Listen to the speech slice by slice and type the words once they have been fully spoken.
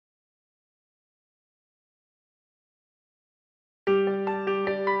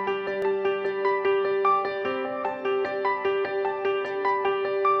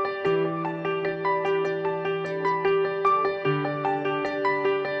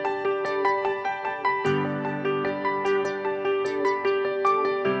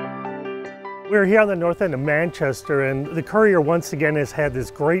We're here on the north end of Manchester, and the Currier once again has had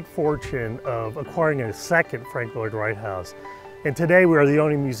this great fortune of acquiring a second Frank Lloyd Wright house. And today we are the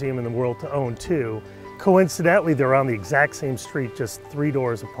only museum in the world to own two. Coincidentally, they're on the exact same street, just 3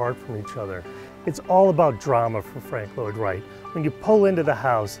 doors apart from each other. It's all about drama for Frank Lloyd Wright. When you pull into the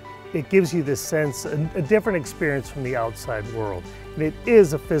house, it gives you this sense, a different experience from the outside world. And it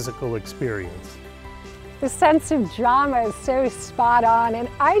is a physical experience. The sense of drama is so spot on, and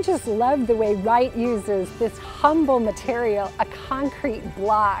I just love the way Wright uses this humble material, a concrete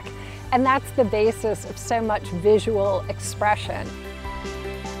block, and that's the basis of so much visual expression.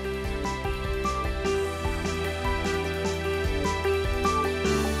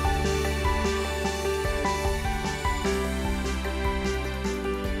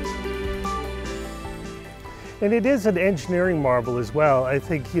 And it is an engineering marvel as well. I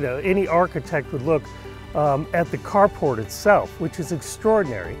think, any architect would look at the carport itself, which is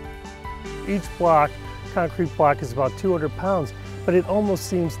extraordinary. Each concrete block is about 200 pounds, but it almost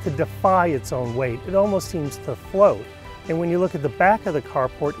seems to defy its own weight. It almost seems to float. And when you look at the back of the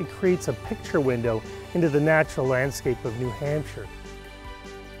carport, it creates a picture window into the natural landscape of New Hampshire.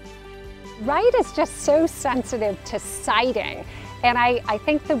 Wright is just so sensitive to sighting. And I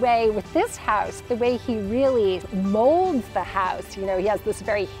think the way with this house, the way he really molds the house, he has this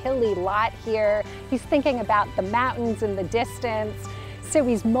very hilly lot here. He's thinking about the mountains in the distance. So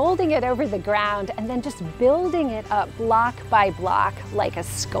he's molding it over the ground and then just building it up block by block like a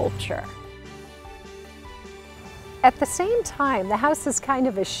sculpture. At the same time, the house is kind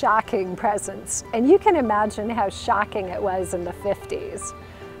of a shocking presence. And you can imagine how shocking it was in the 50s.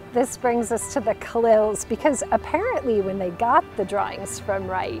 This brings us to the Kalils, because apparently when they got the drawings from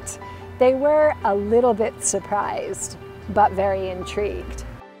Wright, they were a little bit surprised, but very intrigued.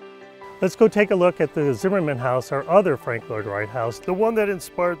 Let's go take a look at the Zimmerman house, our other Frank Lloyd Wright house, the one that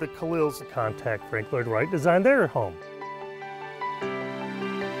inspired the Kalils to contact Frank Lloyd Wright, design their home.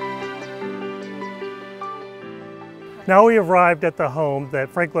 Now we have arrived at the home that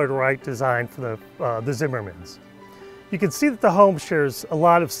Frank Lloyd Wright designed for the Zimmermans. You can see that the home shares a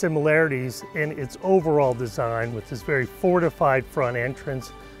lot of similarities in its overall design, with this very fortified front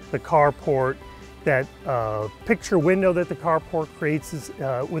entrance, the carport, that picture window that the carport creates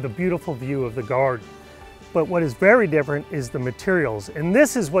with a beautiful view of the garden. But what is very different is the materials, and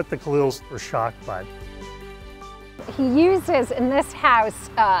this is what the Kalils were shocked by. He uses in this house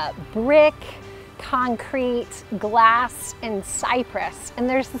brick, concrete, glass, and cypress. And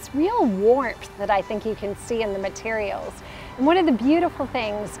there's this real warmth that I think you can see in the materials. And one of the beautiful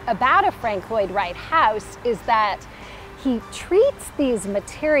things about a Frank Lloyd Wright house is that he treats these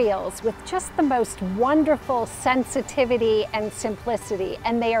materials with just the most wonderful sensitivity and simplicity,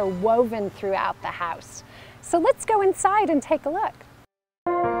 and they are woven throughout the house. So let's go inside and take a look.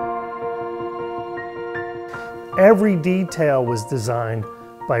 Every detail was designed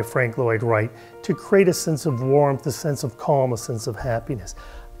by Frank Lloyd Wright to create a sense of warmth, a sense of calm, a sense of happiness.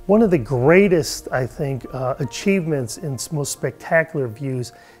 One of the greatest, I think, achievements and most spectacular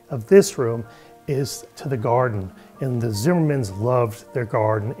views of this room is to the garden. And the Zimmermans loved their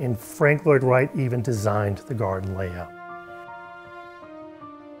garden, and Frank Lloyd Wright even designed the garden layout.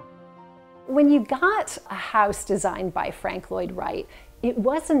 When you got a house designed by Frank Lloyd Wright, it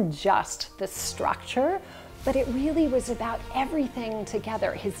wasn't just the structure, but it really was about everything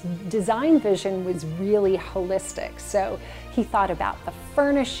together. His design vision was really holistic. So he thought about the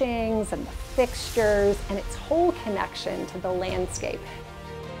furnishings and the fixtures and its whole connection to the landscape.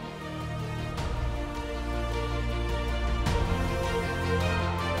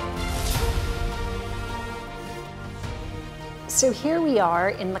 So here we are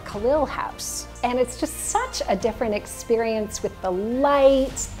in the Kalil house, and it's just such a different experience with the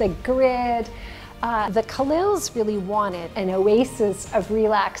light, the grid. The Kalils really wanted an oasis of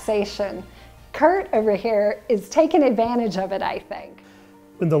relaxation. Kurt over here is taking advantage of it, I think.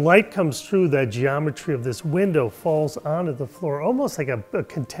 When the light comes through, that geometry of this window falls onto the floor, almost like a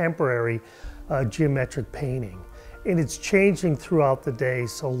contemporary geometric painting. And it's changing throughout the day,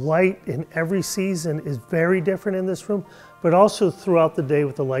 so light in every season is very different in this room, but also throughout the day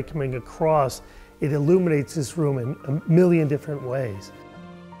with the light coming across, it illuminates this room in a million different ways.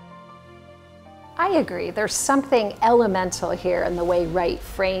 I agree. There's something elemental here in the way Wright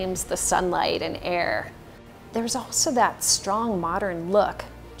frames the sunlight and air. There's also that strong modern look.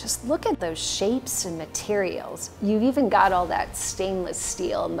 Just look at those shapes and materials. You've even got all that stainless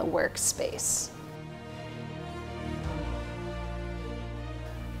steel in the workspace.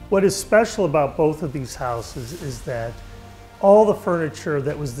 What is special about both of these houses is that all the furniture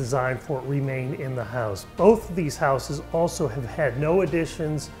that was designed for it remain in the house. Both of these houses also have had no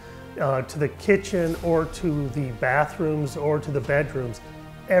additions, to the kitchen or to the bathrooms or to the bedrooms,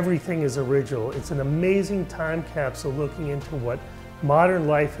 everything is original. It's an amazing time capsule looking into what modern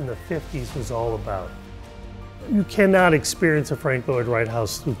life in the 50s was all about. You cannot experience a Frank Lloyd Wright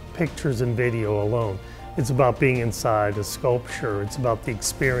house through pictures and video alone. It's about being inside a sculpture. It's about the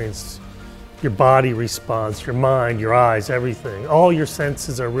experience, your body response, your mind, your eyes, everything. All your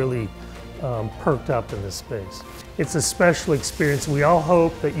senses are really perked up in this space. It's a special experience. We all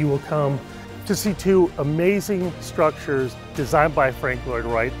hope that you will come to see two amazing structures designed by Frank Lloyd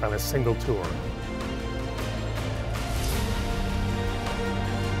Wright on a single tour.